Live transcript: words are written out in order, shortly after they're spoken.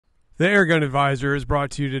The Airgun Advisor is brought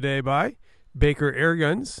to you today by Baker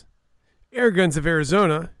Airguns, Airguns of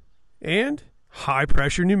Arizona, and High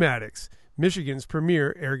Pressure Pneumatics, Michigan's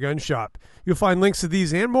premier airgun shop. You'll find links to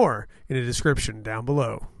these and more in the description down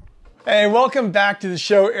below. Hey, welcome back to the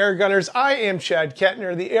show, Airgunners. I am Chad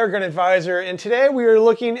Kettner, the Airgun Advisor, and today we are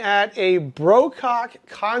looking at a Brocock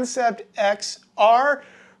Concept XR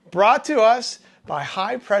brought to us by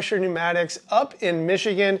High Pressure Pneumatics up in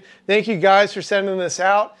Michigan. Thank you guys for sending this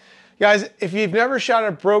out. Guys, if you've never shot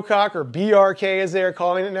a Brocock, or BRK as they are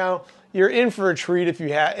calling it now, you're in for a treat if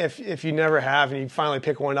you never have and you finally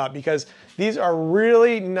pick one up, because these are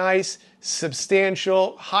really nice,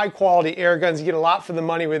 substantial, high quality air guns. You get a lot for the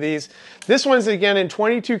money with these. This one's again in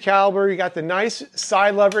 22 caliber. You got the nice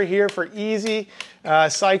side lever here for easy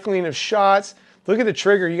cycling of shots. Look at the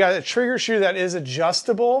trigger. You got a trigger shoe that is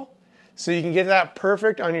adjustable, so you can get that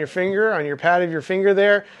perfect on your finger, on your pad of your finger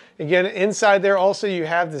there. Again, inside there also you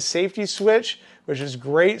have the safety switch, which is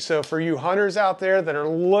great. So for you hunters out there that are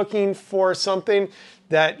looking for something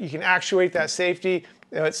that you can actuate that safety,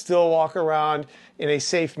 but still walk around in a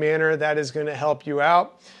safe manner, that is going to help you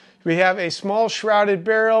out. We have a small shrouded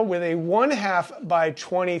barrel with a 1/2 by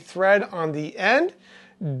 20 thread on the end.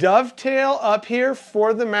 Dovetail up here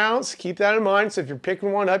for the mounts. Keep that in mind. So if you're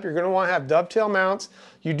picking one up, you're going to want to have dovetail mounts.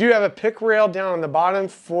 You do have a pick rail down on the bottom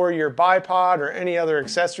for your bipod or any other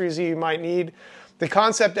accessories that you might need. The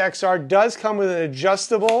Concept XR does come with an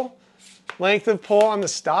adjustable length of pull on the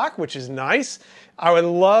stock, which is nice. I would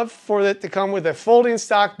love for it to come with a folding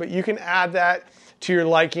stock, but you can add that to your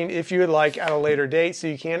liking if you would like at a later date. So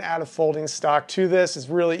you can add a folding stock to this. It's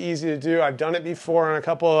really easy to do. I've done it before on a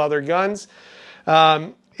couple of other guns.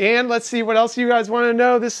 And let's see what else you guys want to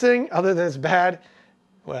know. This thing, other than it's bad,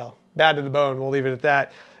 well, bad to the bone, we'll leave it at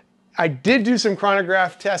that. I did do some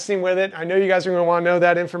chronograph testing with it. I know you guys are going to want to know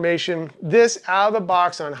that information. This out of the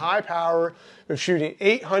box on high power, we're shooting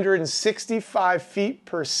 865 feet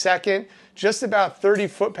per second, just about 30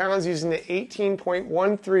 foot-pounds using the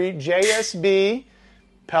 18.13 JSB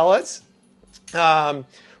pellets.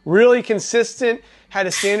 Really consistent, had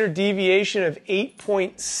a standard deviation of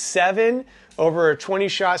 8.7 over a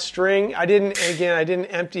 20-shot string. I didn't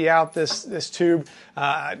empty out this tube.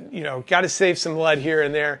 You know, got to save some lead here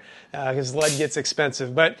and there because lead gets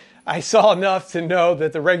expensive. But I saw enough to know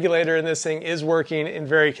that the regulator in this thing is working and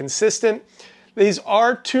very consistent. These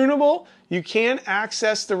are tunable. You can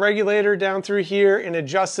access the regulator down through here and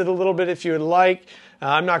adjust it a little bit if you would like.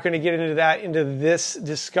 I'm not going to get into this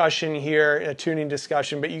discussion here, a tuning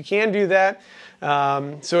discussion, but you can do that.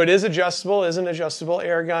 So it is adjustable, is an adjustable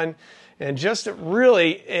air gun. And just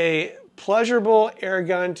really a pleasurable air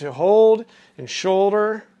gun to hold and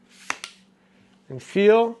shoulder and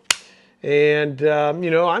feel. And,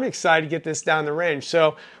 you know, I'm excited to get this down the range.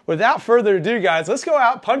 So without further ado, guys, let's go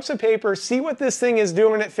out, punch some paper, see what this thing is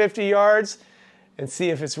doing at 50 yards, and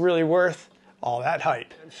see if it's really worth all that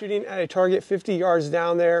hype. I'm shooting at a target 50 yards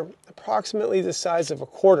down there, approximately the size of a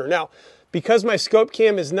quarter. Now, because my scope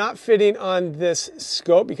cam is not fitting on this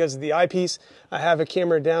scope because of the eyepiece, I have a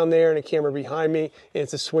camera down there and a camera behind me, and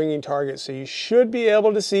it's a swinging target. So you should be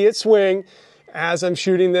able to see it swing as I'm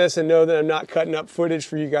shooting this and know that I'm not cutting up footage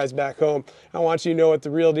for you guys back home. I want you to know what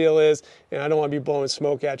the real deal is, and I don't want to be blowing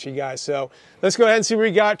smoke at you guys. So let's go ahead and see what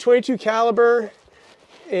we got. 22 caliber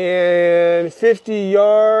and 50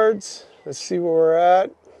 yards. Let's see where we're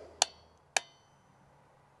at.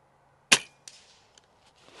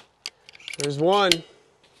 There's one.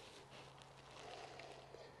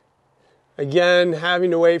 Again, having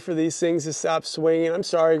to wait for these things to stop swinging. I'm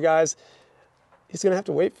sorry, guys. He's going to have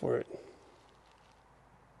to wait for it.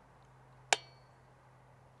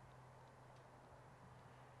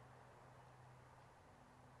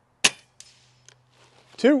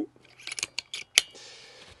 Two.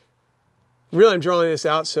 Really, I'm drawing this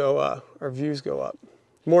out so our views go up.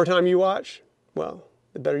 The more time you watch, well,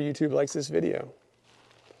 the better YouTube likes this video.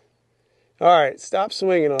 All right, stop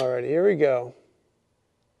swinging already. Here we go.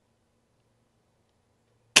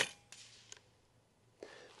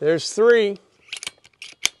 There's three.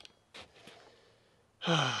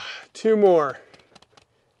 Two more.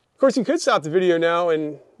 Of course, you could stop the video now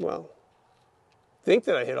and, well, think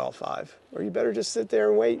that I hit all five. Or you better just sit there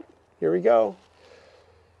and wait. Here we go.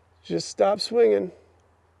 Just stop swinging.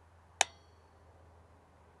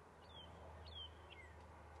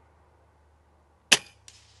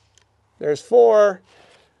 There's four.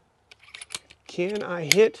 Can I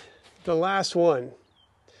hit the last one?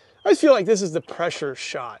 I just feel like this is the pressure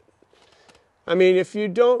shot. I mean, if you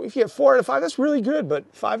get 4 out of 5, that's really good,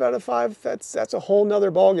 but 5 out of 5, that's a whole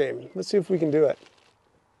nother ball game. Let's see if we can do it.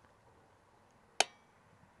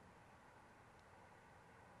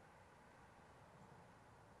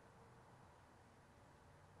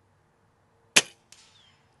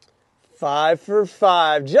 5 for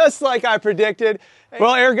 5, just like I predicted.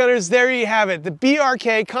 Well, air gunners, there you have it. The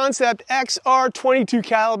BRK Concept XR 22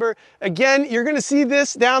 caliber. Again, you're going to see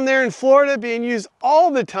this down there in Florida being used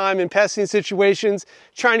all the time in pesting situations,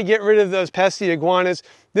 trying to get rid of those pesky iguanas.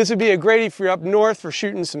 This would be a great if you're up north for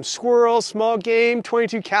shooting some squirrels, small game.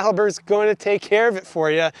 22 caliber is going to take care of it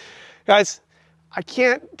for you. Guys, I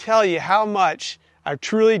can't tell you how much I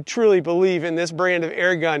truly believe in this brand of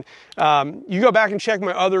air gun. You go back and check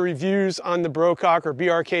my other reviews on the Brocock or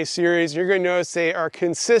BRK series, you're going to notice they are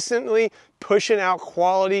consistently pushing out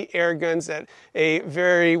quality air guns at a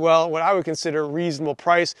very, well, what I would consider reasonable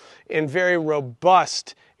price, and very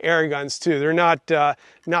robust air guns too. They're not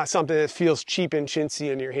something that feels cheap and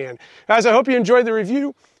chintzy in your hand. Guys, I hope you enjoyed the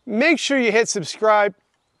review. Make sure you hit subscribe.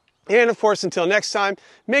 And of course, until next time,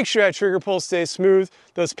 make sure that trigger pull stays smooth,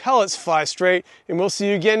 those pellets fly straight, and we'll see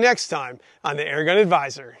you again next time on the Airgun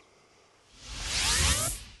Advisor.